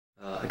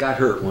I got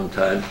hurt one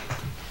time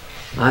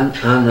on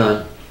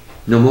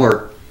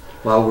Namur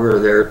while we were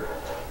there.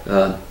 We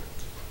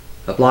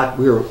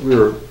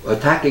were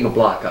attacking a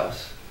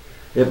blockhouse.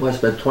 It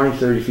must have been 20,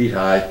 30 feet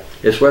high.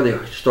 It's where they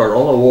stored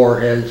all the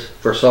warheads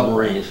for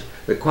submarines.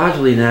 The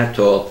Kwajalein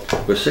Atoll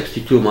was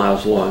 62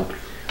 miles long,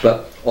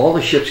 but all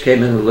the ships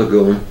came in the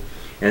lagoon,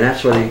 and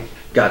that's where they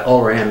got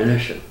all their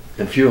ammunition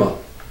and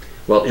fuel.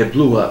 Well, it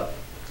blew up.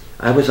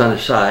 I was on the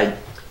side,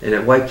 and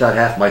it wiped out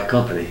half my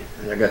company.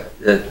 And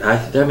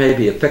there may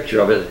be a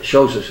picture of it that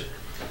shows us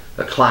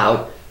a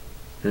cloud,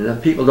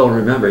 and people don't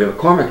remember.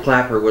 Cormac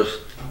Clapper was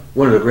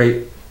one of the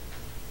great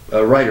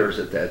writers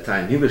at that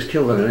time. He was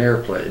killed in an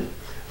airplane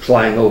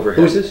flying over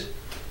him. Who's this?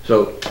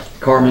 So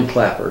Cormac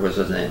Clapper was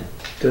his name.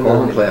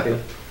 Cormac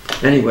Clapper.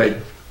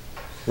 Anyway,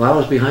 while I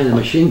was behind the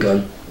machine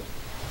gun,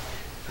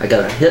 I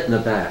got a hit in the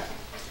back,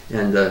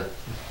 and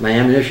my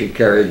ammunition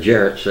carrier,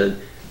 Jarrett, said,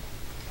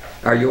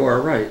 "Are you all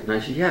right?" And I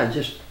said, "Yeah, I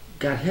just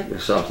got hit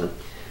with something."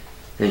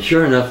 And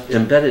sure enough,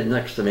 embedded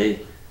next to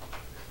me,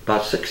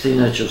 about 16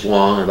 inches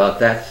long, about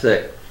that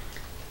thick,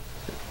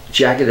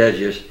 jagged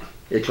edges,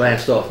 it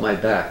glanced off my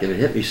back, and it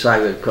hit me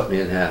sideways and cut me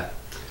in half.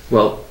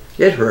 Well,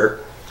 it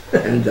hurt.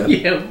 And,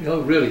 yeah, no,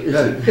 really.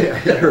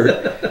 It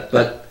hurt,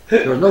 but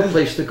there was no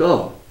place to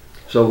go.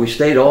 So we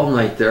stayed all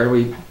night there.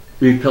 We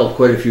repelled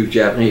quite a few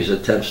Japanese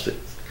attempts to.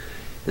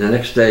 And the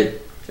next day,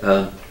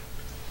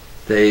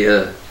 they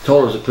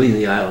told us to clean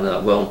the island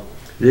up. Well,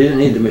 they didn't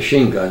need the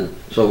machine gun,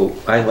 so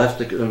I left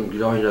to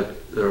join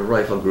the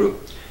rifle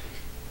group.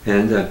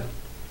 And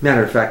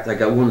matter of fact, I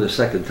got wounded the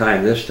second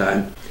time this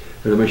time.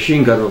 With a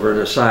machine gun over on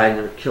the side, and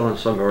they were killing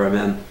some of our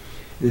men.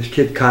 And this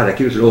kid Kotick,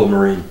 he was an old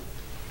Marine.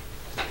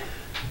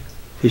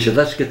 He said,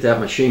 "Let's get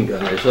that machine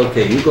gun." I said,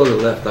 "Okay, you go to the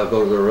left, I'll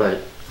go to the right."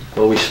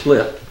 Well, we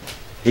split.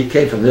 He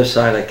came from this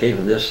side, I came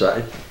from this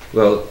side.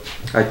 Well,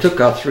 I took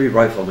out 3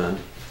 riflemen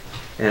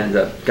and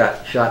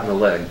got shot in the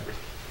leg.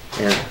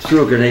 And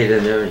threw a grenade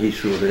in there, and he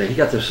threw a grenade. He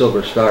got the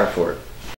Silver Star for it.